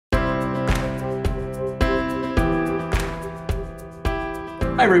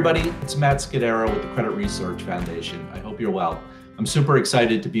Hi, everybody. It's Matt Scudero with the Credit Research Foundation. I hope you're well. I'm super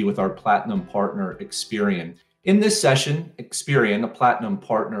excited to be with our platinum partner, Experian. In this session, Experian, a platinum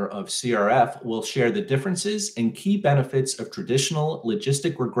partner of CRF, will share the differences and key benefits of traditional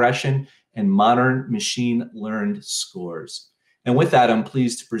logistic regression and modern machine learned scores. And with that, I'm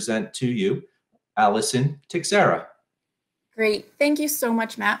pleased to present to you Allison Teixeira. Great. Thank you so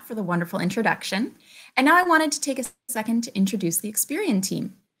much, Matt, for the wonderful introduction. And now I wanted to take a second to introduce the Experian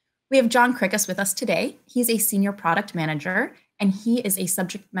team. We have John Krickus with us today. He's a senior product manager, and he is a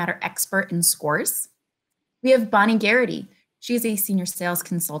subject matter expert in scores. We have Bonnie Garrity. She's a senior sales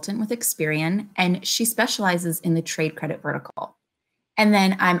consultant with Experian, and she specializes in the trade credit vertical. And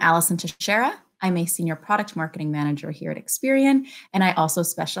then I'm Allison Teixeira. I'm a senior product marketing manager here at Experian, and I also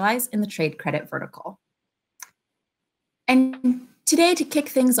specialize in the trade credit vertical. And today, to kick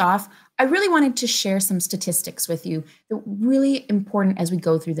things off, I really wanted to share some statistics with you that are really important as we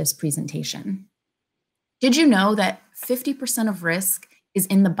go through this presentation. Did you know that 50% of risk is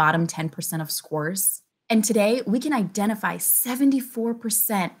in the bottom 10% of scores? And today, we can identify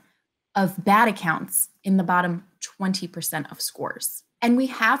 74% of bad accounts in the bottom 20% of scores. And we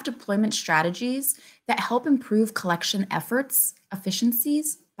have deployment strategies that help improve collection efforts,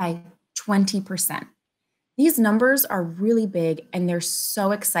 efficiencies by 20%. These numbers are really big and they're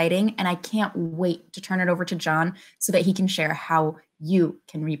so exciting, and I can't wait to turn it over to John so that he can share how you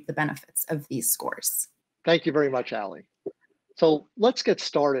can reap the benefits of these scores. Thank you very much, Allie. So let's get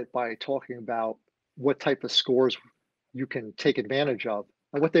started by talking about what type of scores you can take advantage of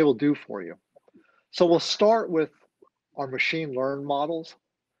and what they will do for you. So we'll start with our machine learned models.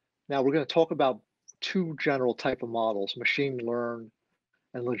 Now we're going to talk about two general type of models, machine learned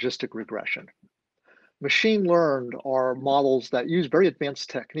and logistic regression. Machine learned are models that use very advanced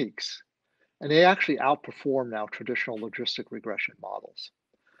techniques, and they actually outperform now traditional logistic regression models.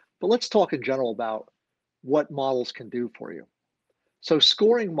 But let's talk in general about what models can do for you. So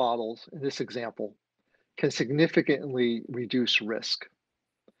scoring models, in this example, can significantly reduce risk.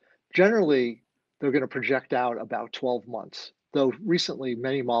 Generally, they're going to project out about 12 months, though recently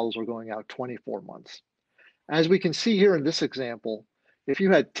many models are going out 24 months. As we can see here in this example, if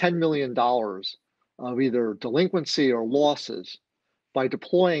you had $10 million of either delinquency or losses, by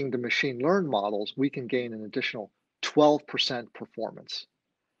deploying the machine learned models, we can gain an additional 12% performance.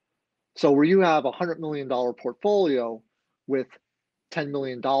 So where you have a $100 million portfolio with $10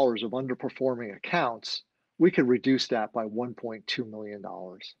 million of underperforming accounts, we could reduce that by $1.2 million.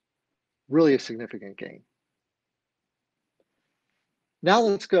 Really a significant gain. Now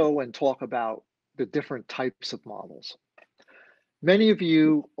let's go and talk about the different types of models. Many of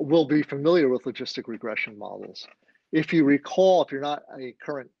you will be familiar with logistic regression models. If you recall, if you're not a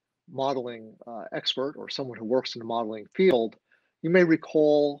current modeling expert or someone who works in the modeling field, you may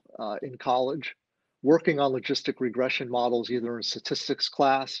recall in college working on logistic regression models either in statistics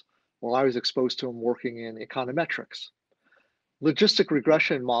class or I was exposed to them working in econometrics. Logistic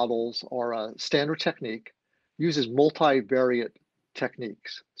regression models are a standard technique, uses multivariate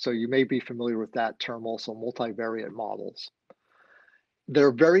techniques. So you may be familiar with that term also, multivariate models.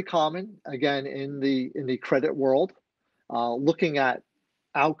 They're very common, again, in the credit world, looking at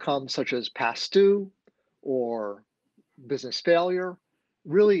outcomes such as past due or business failure,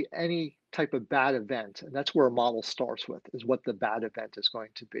 really any type of bad event. And that's where a model starts with, is what the bad event is going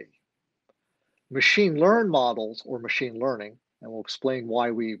to be. Machine learned models, or machine learning, and we'll explain why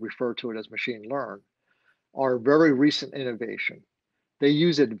we refer to it as machine learn, are a very recent innovation. They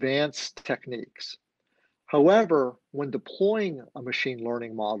use advanced techniques. However, when deploying a machine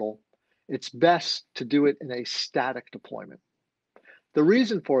learning model, it's best to do it in a static deployment. The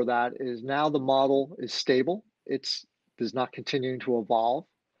reason for that is now the model is stable, it's not continuing to evolve,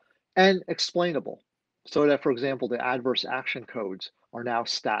 and explainable. So that, for example, the adverse action codes are now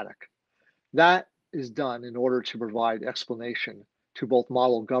static. That is done in order to provide explanation to both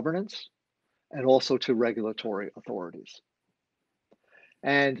model governance and also to regulatory authorities.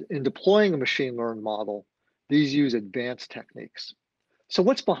 And in deploying a machine learned model, these use advanced techniques. So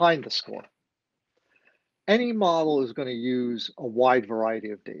what's behind the score? Any model is going to use a wide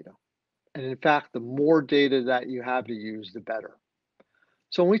variety of data. And in fact, the more data that you have to use, the better.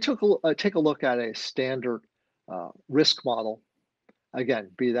 So when we take a look at a standard risk model, again,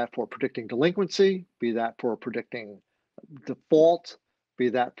 be that for predicting delinquency, be that for predicting default, be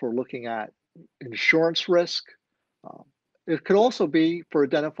that for looking at insurance risk. It could also be for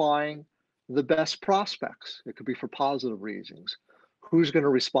identifying the best prospects. It could be for positive reasons. Who's going to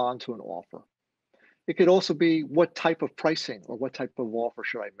respond to an offer? It could also be what type of pricing or what type of offer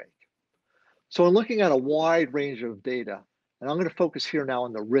should I make? So in looking at a wide range of data, And I'm going to focus here now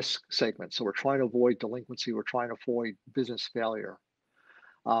on the risk segment. So we're trying to avoid delinquency. We're trying to avoid business failure.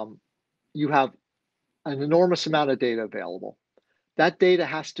 You have an enormous amount of data available. That data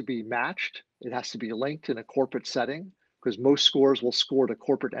has to be matched. It has to be linked in a corporate setting because most scores will score the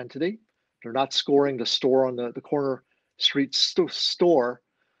corporate entity. They're not scoring the store on the corner street store.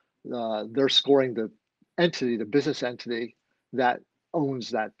 They're scoring the entity, the business entity that owns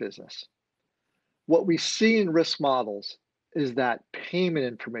that business. What we see in risk models is that payment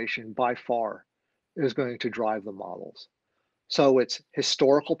information by far is going to drive the models. So it's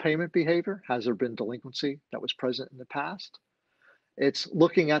historical payment behavior. Has there been delinquency that was present in the past? It's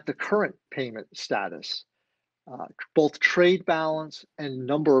looking at the current payment status, both trade balance and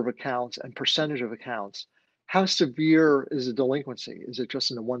number of accounts and percentage of accounts. How severe is the delinquency? Is it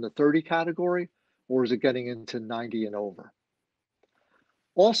just in the 1 to 30 category, or is it getting into 90 and over?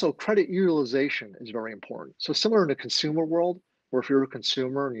 Also, credit utilization is very important. So similar in the consumer world, where if you're a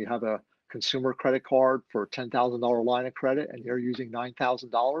consumer and you have a consumer credit card for a $10,000 line of credit and you're using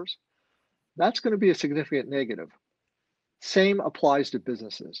 $9,000, that's going to be a significant negative. Same applies to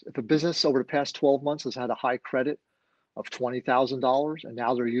businesses. If a business over the past 12 months has had a high credit of $20,000 and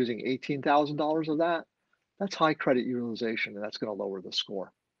now they're using $18,000 of that, that's high credit utilization, and that's going to lower the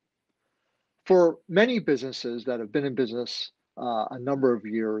score. For many businesses that have been in business a number of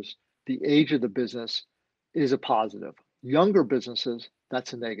years, the age of the business is a positive. Younger businesses,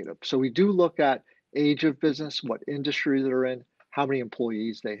 that's a negative. So we do look at age of business, what industry they're in, how many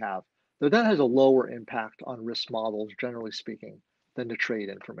employees they have. Though that has a lower impact on risk models, generally speaking, than the trade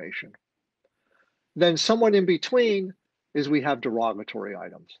information. Then somewhat in between is we have derogatory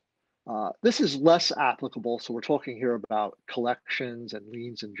items. This is less applicable, so we're talking here about collections and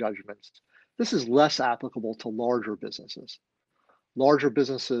liens and judgments. This is less applicable to larger businesses. Larger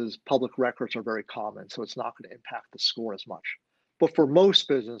businesses, public records are very common, so it's not going to impact the score as much. But for most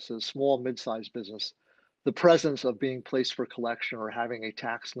businesses, small, mid-sized business, the presence of being placed for collection or having a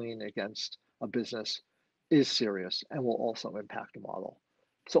tax lien against a business is serious and will also impact the model.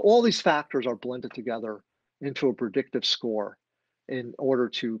 So all these factors are blended together into a predictive score in order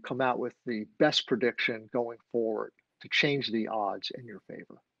to come out with the best prediction going forward to change the odds in your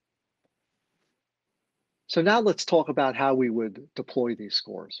favor. So now let's talk about how we would deploy these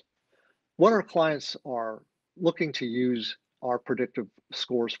scores. What our clients are looking to use our predictive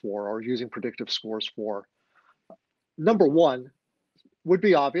scores for, or using predictive scores for, number one would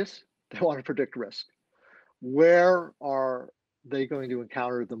be obvious. They want to predict risk. Where are they going to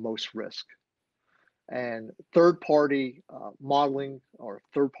encounter the most risk? And third-party modeling or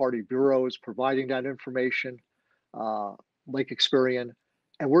third-party bureaus providing that information, like Experian,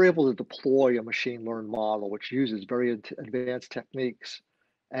 and we're able to deploy a machine learned model which uses very advanced techniques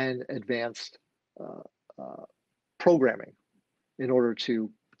and advanced programming in order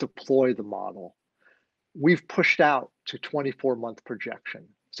to deploy the model. We've pushed out to 24-month projection.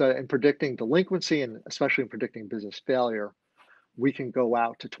 So in predicting delinquency and especially in predicting business failure, we can go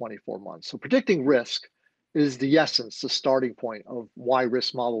out to 24 months. So predicting risk is the essence, the starting point of why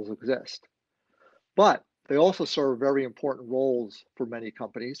risk models exist. But they also serve very important roles for many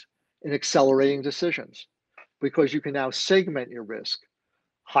companies in accelerating decisions because you can now segment your risk.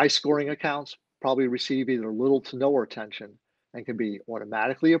 High scoring accounts probably receive either little to no attention and can be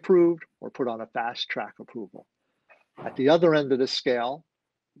automatically approved or put on a fast track approval. At the other end of the scale,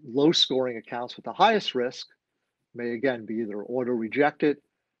 low scoring accounts with the highest risk may again be either auto rejected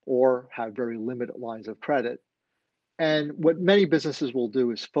or have very limited lines of credit. And what many businesses will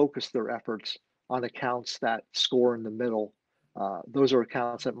do is focus their efforts on accounts that score in the middle. Those are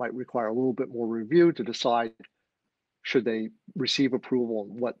accounts that might require a little bit more review to decide should they receive approval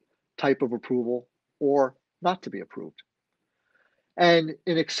and what type of approval or not to be approved. And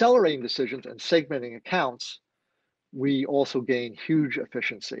in accelerating decisions and segmenting accounts, we also gain huge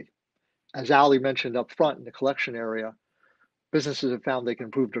efficiency. As Ali mentioned up front in the collection area, businesses have found they can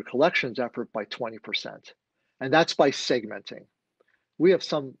improve their collections effort by 20%. And that's by segmenting. We have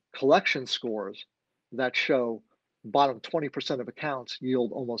some collection scores that show bottom 20% of accounts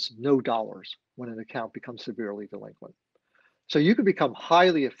yield almost no dollars when an account becomes severely delinquent. So you can become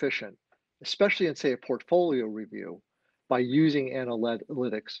highly efficient, especially in, say, a portfolio review, by using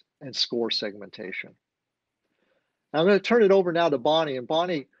analytics and score segmentation. Now I'm going to turn it over now to Bonnie. And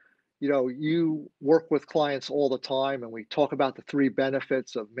Bonnie, you work with clients all the time, and we talk about the 3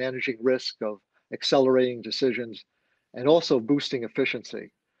 benefits of managing risk, of accelerating decisions, and also boosting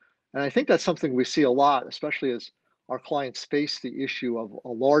efficiency. And I think that's something we see a lot, especially as our clients face the issue of a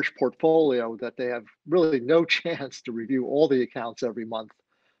large portfolio that they have really no chance to review all the accounts every month,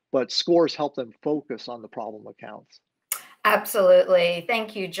 but scores help them focus on the problem accounts. Absolutely.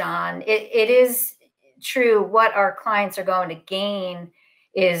 Thank you, John. It is true. What our clients are going to gain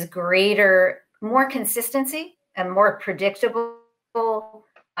is greater, more consistency and more predictable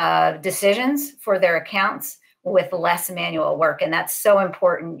decisions for their accounts with less manual work. And that's so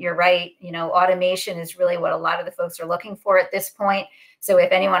important. You're right. You know, automation is really what a lot of the folks are looking for at this point. So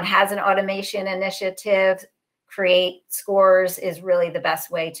if anyone has an automation initiative, create scores is really the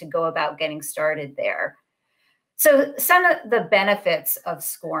best way to go about getting started there. So some of the benefits of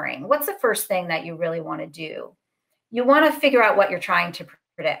scoring, what's the first thing that you really want to do? You want to figure out what you're trying to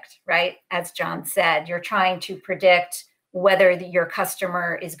predict, right? As John said, you're trying to predict whether your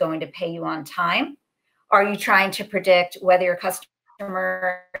customer is going to pay you on time. Are you trying to predict whether your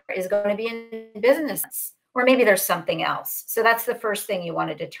customer is going to be in business? Or maybe there's something else. So that's the first thing you want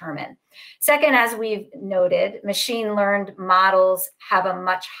to determine. Second, as we've noted, machine learned models have a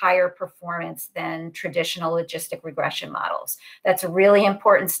much higher performance than traditional logistic regression models. That's a really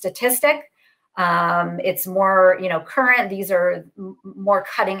important statistic. It's more, current. These are more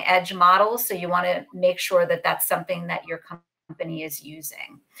cutting edge models. So you want to make sure that that's something that your company is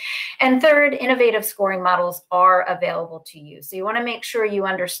using. And third, innovative scoring models are available to you. So you want to make sure you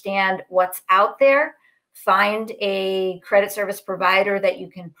understand what's out there. Find a credit service provider that you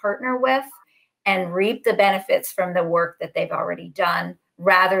can partner with and reap the benefits from the work that they've already done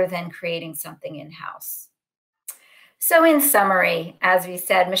rather than creating something in-house. So in summary, as we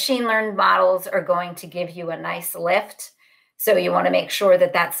said, machine learned models are going to give you a nice lift. So you want to make sure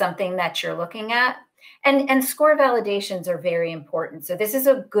that that's something that you're looking at. And score validations are very important. So this is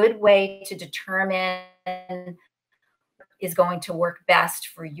a good way to determine is going to work best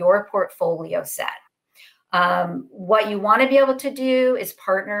for your portfolio set. What you want to be able to do is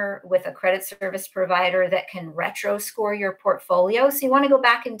partner with a credit service provider that can retro score your portfolio. So you want to go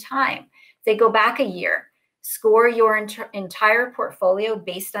back in time. Say go back a year, score your entire portfolio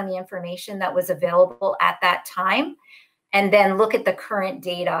based on the information that was available at that time, and then look at the current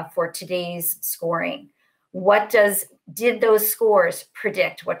data for today's scoring. Did those scores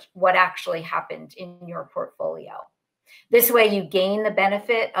predict what actually happened in your portfolio? This way you gain the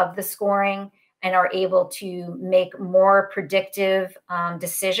benefit of the scoring and are able to make more predictive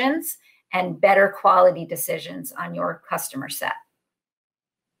decisions and better quality decisions on your customer set.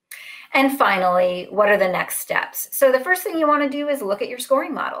 And finally, what are the next steps? So the first thing you want to do is look at your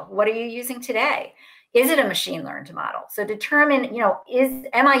scoring model. What are you using today? Is it a machine learned model? So determine,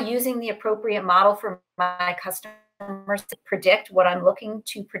 am I using the appropriate model for my customers to predict what I'm looking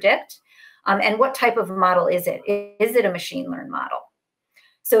to predict? And what type of model is it? Is it a machine learned model?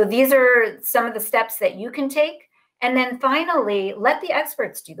 So these are some of the steps that you can take. And then finally, let the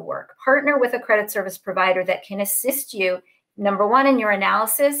experts do the work. Partner with a credit service provider that can assist you, number one, in your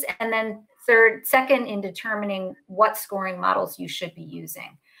analysis, and then second, in determining what scoring models you should be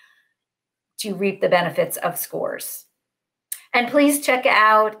using to reap the benefits of scores. And please check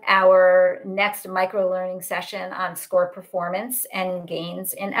out our next micro-learning session on score performance and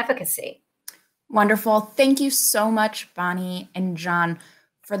gains in efficacy. Wonderful. Thank you so much, Bonnie and John,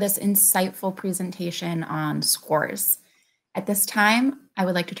 for this insightful presentation on scores. At this time, I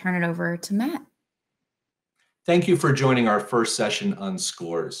would like to turn it over to Matt. Thank you for joining our first session on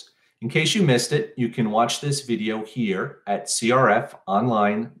scores. In case you missed it, you can watch this video here at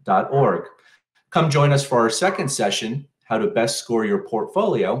crfonline.org. Come join us for our second session, How to Best Score Your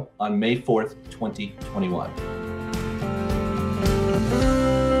Portfolio, on May 4th, 2021.